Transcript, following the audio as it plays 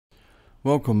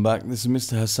Welcome back. This is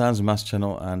Mr. Hassan's Maths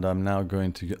channel, and I'm now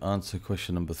going to answer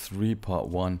question number 3, part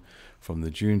 1 from the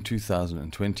June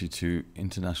 2022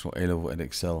 International A-Level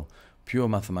Edexcel Pure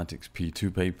Mathematics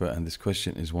P2 paper. And this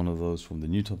question is one of those from the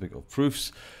new topic of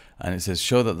proofs. And it says,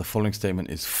 show that the following statement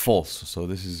is false. So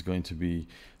this is going to be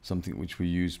something which we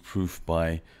use proof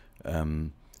by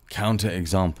counter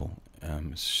example.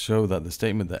 Show that the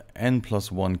statement that n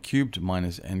plus 1 cubed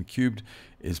minus n cubed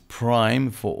is prime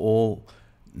for all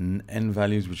n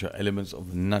values which are elements of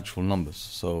the natural numbers.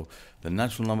 So the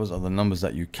natural numbers are the numbers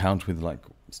that you count with, like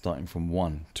starting from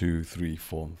 1, 2, 3,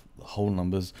 4, the whole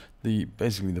numbers,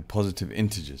 basically the positive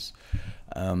integers.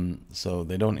 So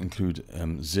they don't include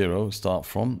 0. You start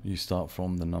from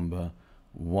the number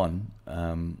 1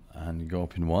 and you go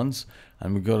up in ones.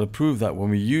 And we've got to prove that when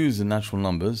we use the natural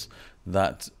numbers,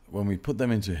 that when we put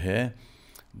them into here,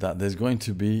 that there's going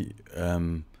to be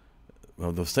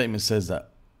well, the statement says that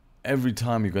every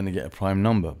time you're going to get a prime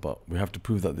number, but we have to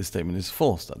prove that this statement is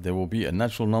false, that there will be a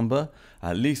natural number,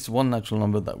 at least one natural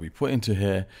number that we put into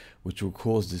here, which will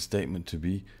cause this statement to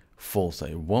be false, that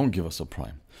it won't give us a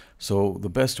prime. So the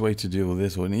best way to deal with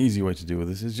this, or an easy way to deal with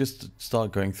this, is just to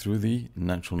start going through the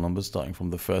natural numbers, starting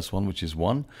from the first one, which is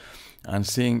 1, and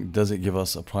seeing does it give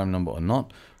us a prime number or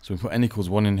not. So we put n equals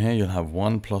 1 in here, you'll have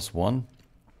 1 plus 1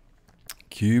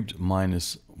 cubed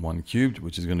minus 1 cubed,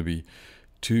 which is going to be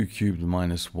 2 cubed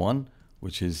minus 1,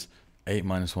 which is 8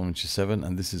 minus 1, which is 7,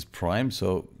 and this is prime,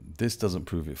 so this doesn't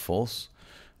prove it false.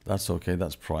 That's okay,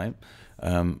 that's prime.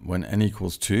 When n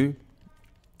equals 2,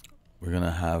 we're going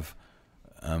to have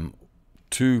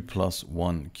 2 plus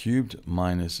 1 cubed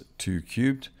minus 2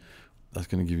 cubed. That's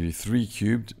going to give you 3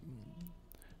 cubed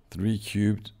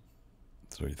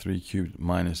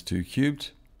minus 2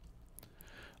 cubed,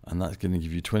 and that's going to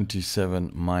give you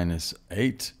 27 minus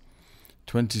 8.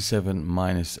 27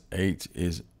 minus 8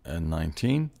 is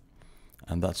 19,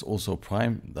 and that's also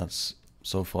prime. That's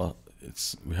so far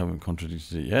we haven't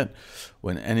contradicted it yet.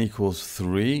 When n equals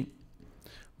 3,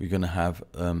 we're going to have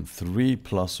 3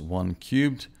 plus 1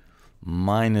 cubed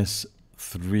minus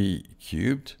 3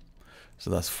 cubed. So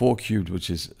that's 4 cubed, which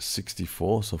is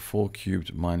 64. So 4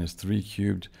 cubed minus 3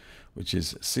 cubed, which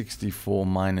is 64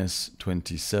 minus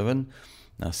 27.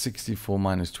 Now 64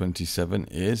 minus 27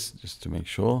 is, just to make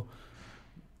sure,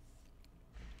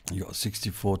 you got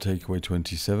 64 take away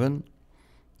 27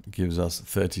 gives us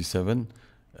 37.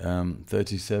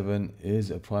 37 is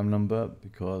a prime number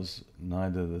because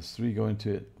neither does 3 go into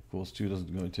it. Of course, 2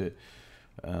 doesn't go into it.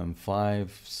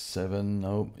 5, 7,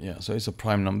 no. Yeah, so it's a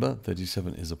prime number.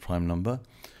 37 is a prime number.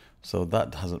 So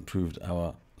that hasn't proved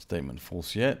our statement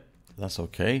false yet. That's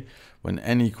okay. When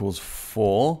n equals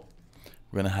 4,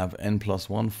 we're going to have n plus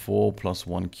 1, 4 plus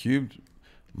 1 cubed,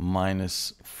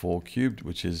 minus 4 cubed,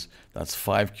 that's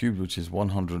 5 cubed, which is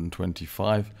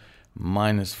 125,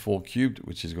 minus 4 cubed,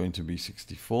 which is going to be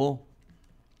 64.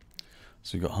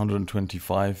 So you got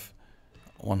 125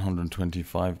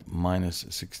 minus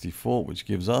 64, which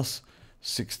gives us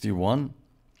 61.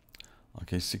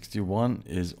 Okay, 61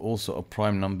 is also a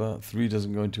prime number. 3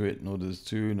 doesn't go into it, nor does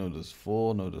 2, nor does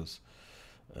 4, nor does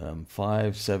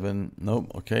 5, 7, nope.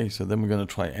 Okay, so then we're going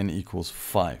to try n equals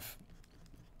 5.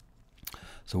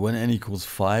 So when n equals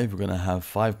 5, we're going to have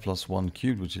 5 plus 1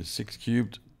 cubed, which is 6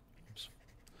 cubed.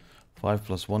 5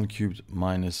 plus 1 cubed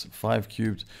minus 5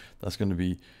 cubed. That's going to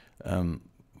be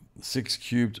 6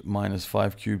 cubed minus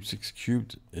 5 cubed. 6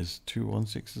 cubed is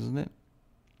 216, isn't it?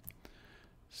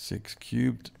 6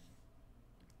 cubed.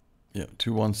 Yeah,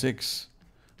 216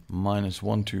 minus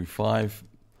 125.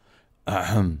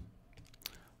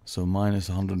 So minus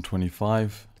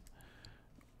 125.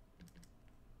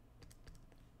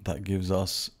 That gives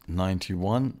us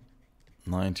 91.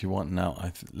 91. Now,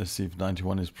 let's see if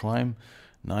 91 is prime.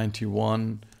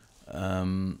 91,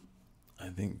 I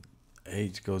think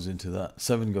 8 goes into that.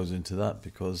 7 goes into that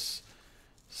because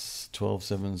 12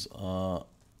 sevens are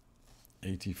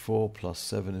 84 plus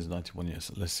 7 is 91.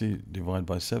 Yes, let's see. Divide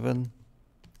by 7.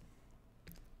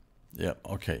 Yeah,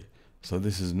 okay. So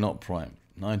this is not prime.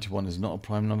 91 is not a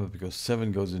prime number because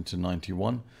 7 goes into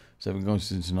 91. 7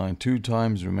 goes into 9 2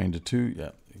 times, remainder 2. Yeah,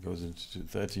 it goes into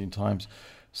 13 times.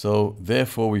 So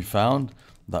therefore we found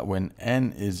that when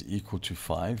n is equal to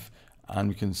 5, and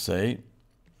we can say,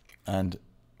 and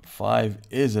 5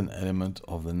 is an element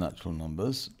of the natural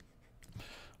numbers,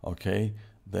 okay,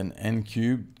 then n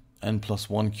plus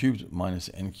 1 cubed minus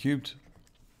n cubed,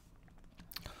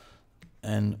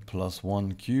 n plus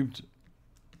 1 cubed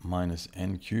minus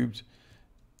n cubed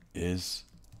is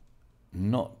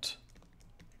not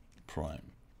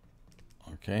prime.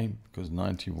 Okay, because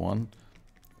 91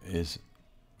 is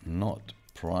not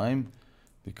prime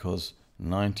because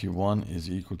 91 is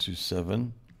equal to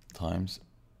 7 times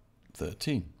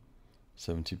 13.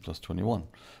 70 plus 21,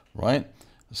 right?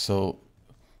 So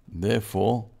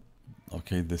therefore,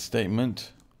 okay, the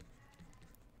statement,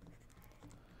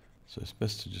 so it's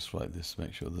best to just write this,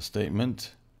 make sure the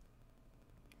statement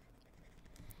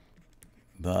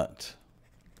that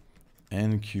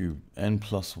n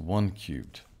plus 1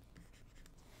 cubed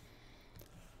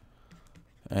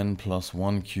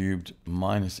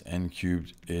minus n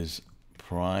cubed is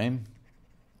prime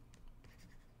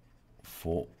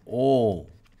for all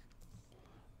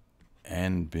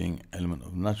n being element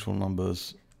of natural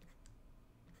numbers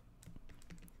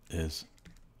is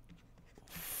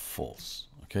false.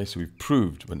 Okay, so we've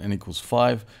proved when n equals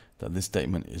 5 that this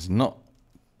statement is not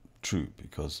true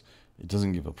because it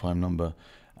doesn't give a prime number.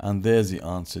 And there's the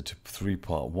answer to 3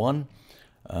 part 1.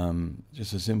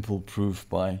 Just a simple proof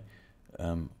by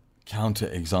counter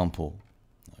example.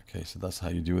 Okay, so that's how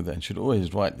you do it. And you should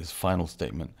always write this final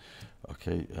statement.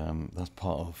 Okay, that's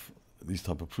part of these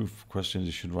type of proof questions.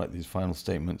 You should write these final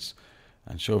statements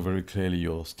and show very clearly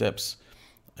your steps,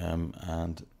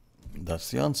 and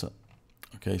that's the answer.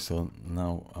 Okay, so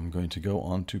now I'm going to go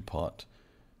on to part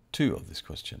 2 of this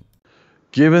question.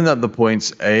 Given that the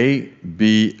points A,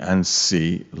 B, and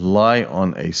C lie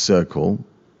on a circle,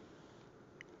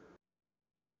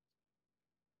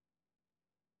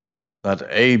 that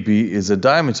AB is the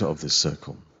diameter of this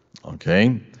circle.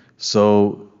 Okay,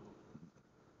 so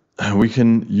we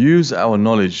can use our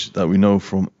knowledge that we know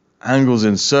from angles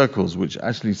in circles, which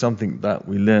actually is something that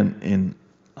we learn in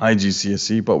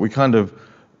IGCSE, but we kind of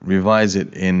revise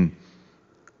it in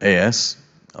AS.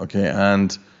 Okay,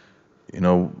 and you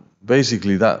know,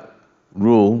 basically that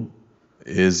rule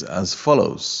is as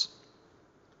follows: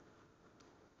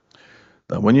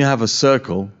 that when you have a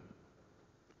circle,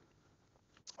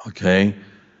 okay,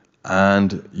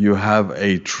 and you have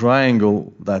a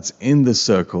triangle that's in the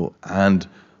circle, and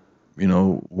you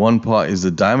know, one part is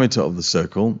the diameter of the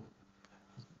circle.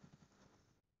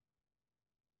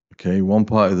 Okay, one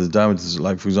part of the diameter,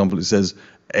 like for example, it says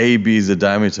AB is the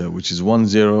diameter, which is 1,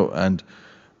 0, and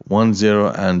 1,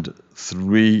 0, and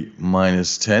 3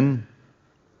 minus 10.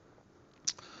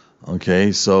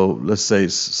 Okay, so let's say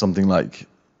it's something like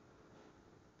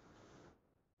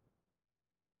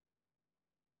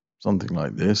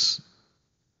this.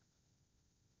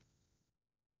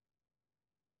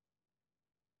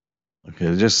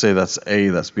 Okay, just say that's A,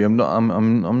 that's B. I'm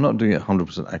not doing it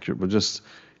 100% accurate, but just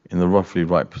in the roughly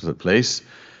right place.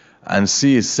 And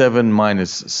C is 7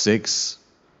 minus 6.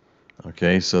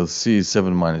 Okay, so C is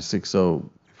 7 minus 6. So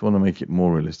if you want to make it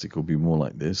more realistic, it'll be more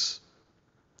like this.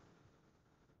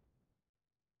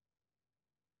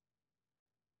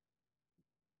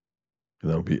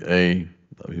 That would be A,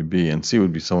 that would be B, and C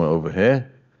would be somewhere over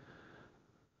here.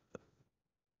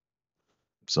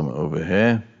 Somewhere over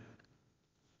here.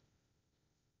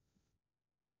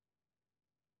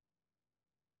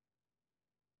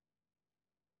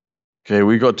 Okay,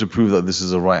 we got to prove that this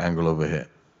is a right angle over here.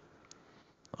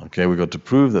 Okay, we got to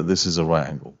prove that this is a right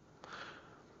angle.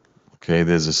 Okay,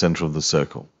 there's the center of the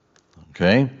circle.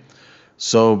 Okay,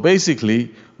 so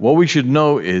basically what we should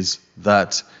know is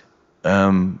that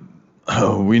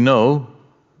we know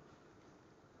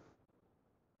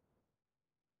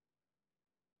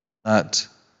that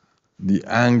the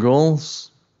angle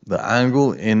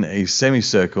in a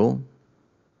semicircle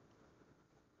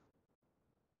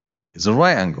is a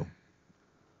right angle.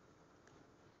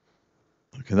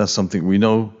 Okay, that's something we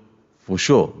know for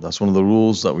sure. That's one of the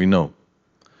rules that we know.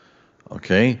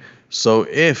 Okay, so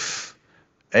if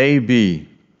AB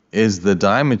is the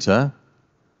diameter,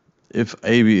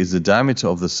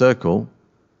 of the circle,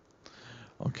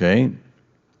 okay,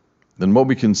 then what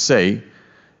we can say,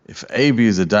 if AB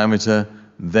is the diameter,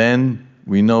 then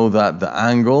we know that the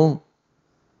angle,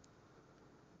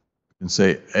 we can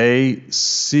say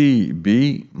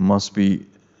ACB must be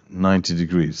 90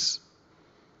 degrees.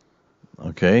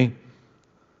 Okay,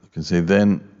 you can say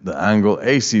then the angle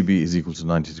ACB is equal to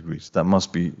 90 degrees. That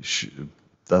must be,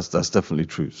 that's definitely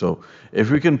true. So if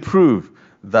we can prove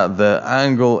that the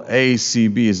angle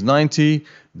ACB is 90,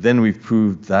 then we've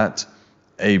proved that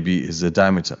AB is the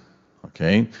diameter.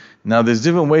 Okay, now there's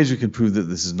different ways we can prove that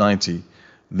this is 90.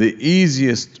 The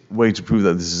easiest way to prove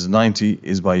that this is 90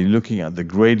 is by looking at the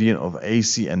gradient of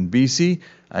AC and BC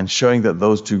and showing that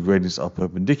those two gradients are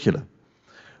perpendicular.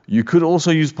 You could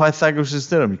also use Pythagoras'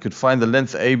 theorem. You could find the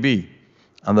length AB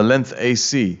and the length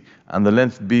AC and the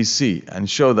length BC and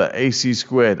show that AC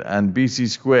squared and BC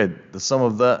squared, the sum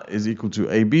of that is equal to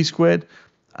AB squared,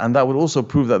 and that would also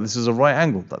prove that this is a right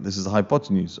angle, that this is the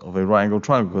hypotenuse of a right angle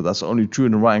triangle, because that's only true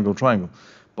in a right angle triangle.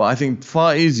 But I think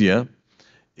far easier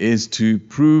is to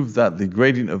prove that the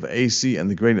gradient of AC and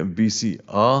the gradient of BC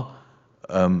are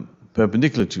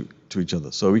perpendicular to each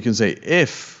other. So we can say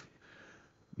if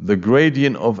the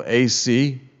gradient of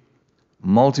AC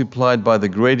multiplied by the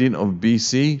gradient of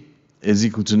BC is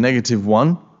equal to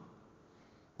 -1.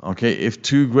 Okay, if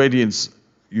two gradients,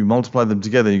 you multiply them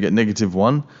together, you get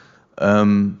 -1.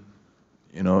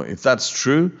 If that's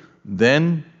true,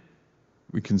 then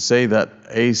we can say that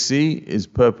AC is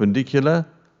perpendicular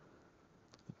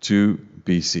to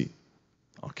BC.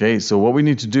 Okay, so what we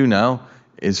need to do now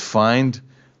is find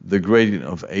the gradient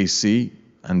of AC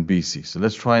and BC. So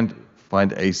let's try and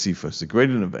find AC first. The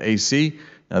gradient of AC,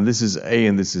 now this is A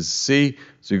and this is C,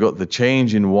 so you've got the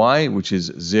change in Y, which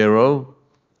is 0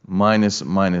 minus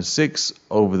 -6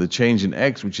 over the change in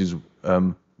X, which is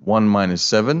 1 minus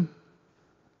 7.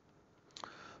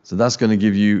 So that's going to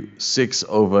give you 6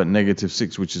 over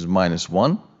 -6, which is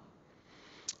 -1.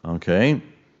 Okay,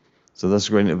 so that's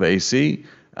the gradient of AC.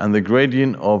 And the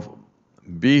gradient of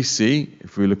BC,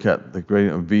 if we look at the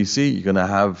gradient of BC, you're going to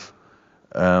have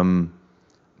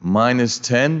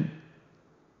 -10.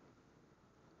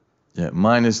 Yeah,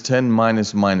 -10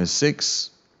 minus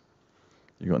 -6.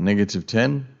 You got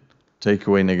 -10, take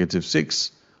away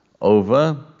 -6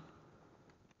 over,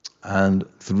 and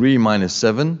 3 minus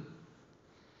 7.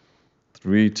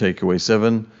 3 take away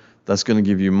 7. That's going to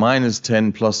give you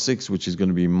 -10 plus 6, which is going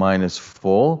to be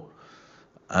 -4.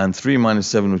 And 3 minus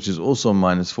 7, which is also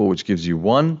 -4, which gives you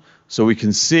 1. So we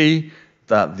can see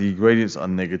that the gradients are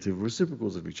negative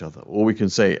reciprocals of each other. Or we can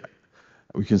say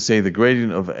the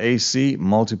gradient of AC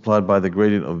multiplied by the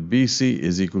gradient of BC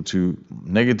is equal to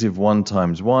 -1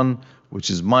 times 1, which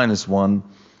is -1.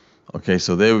 Okay,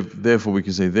 so therefore we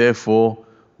can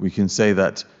say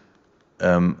that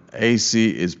AC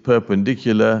is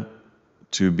perpendicular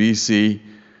to BC,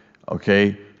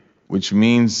 okay, which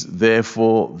means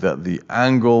therefore that the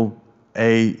angle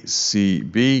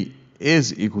ACB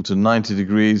is equal to 90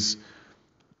 degrees.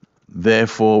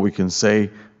 Therefore, we can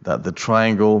say that the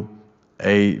triangle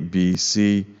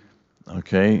ABC,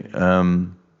 okay,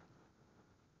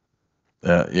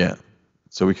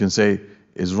 so we can say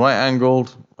is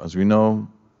right-angled, as we know.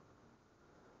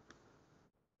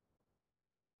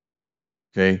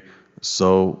 Okay,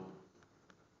 so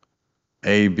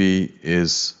AB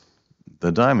is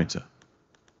the diameter.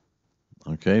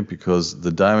 Okay, because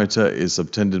the diameter is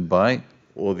subtended by,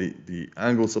 or the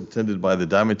angle subtended by the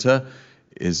diameter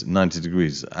is 90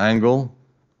 degrees. Angle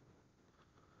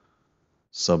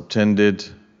subtended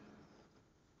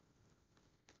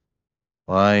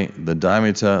by the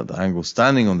diameter, the angle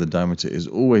standing on the diameter is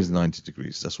always 90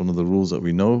 degrees. That's one of the rules that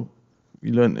we know,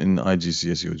 we learn in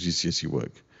IGCSE or GCSE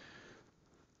work,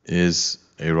 is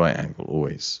a right angle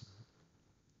always.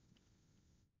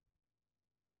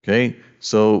 Okay,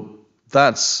 so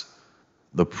that's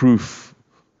the proof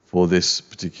for this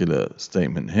particular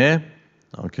statement here.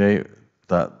 Okay,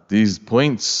 that these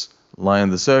points lie in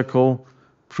the circle,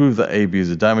 prove that AB is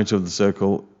the diameter of the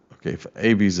circle. Okay, if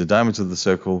AB is the diameter of the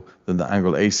circle, then the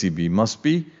angle ACB must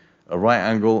be a right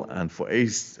angle, and for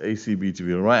ACB to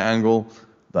be a right angle,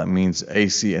 that means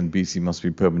AC and BC must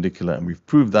be perpendicular, and we've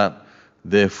proved that.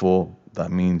 Therefore,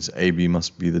 that means AB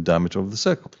must be the diameter of the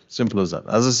circle. Simple as that.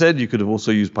 As I said, you could have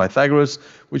also used Pythagoras,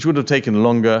 which would have taken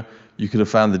longer. You could have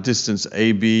found the distance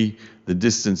AB, the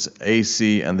distance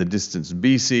AC, and the distance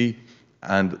BC,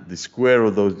 and the square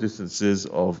of those distances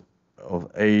of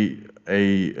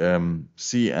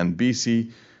C and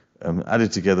BC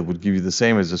added together would give you the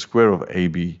same as the square of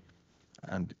AB,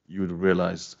 and you would have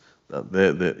realized that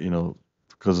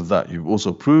because of that, you've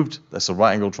also proved that's a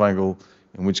right angle triangle,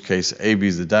 in which case AB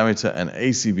is the diameter and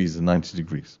ACB is the 90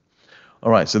 degrees.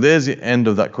 All right, so there's the end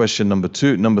of that question number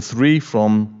 3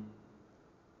 from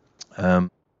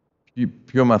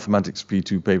Pure Mathematics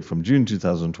P2 paper from June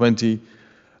 2020.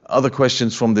 Other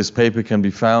questions from this paper can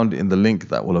be found in the link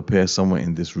that will appear somewhere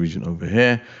in this region over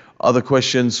here. Other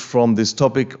questions from this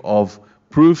topic of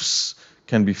proofs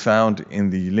can be found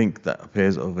in the link that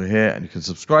appears over here, and you can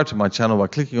subscribe to my channel by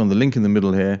clicking on the link in the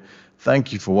middle here.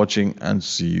 Thank you for watching, and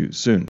see you soon.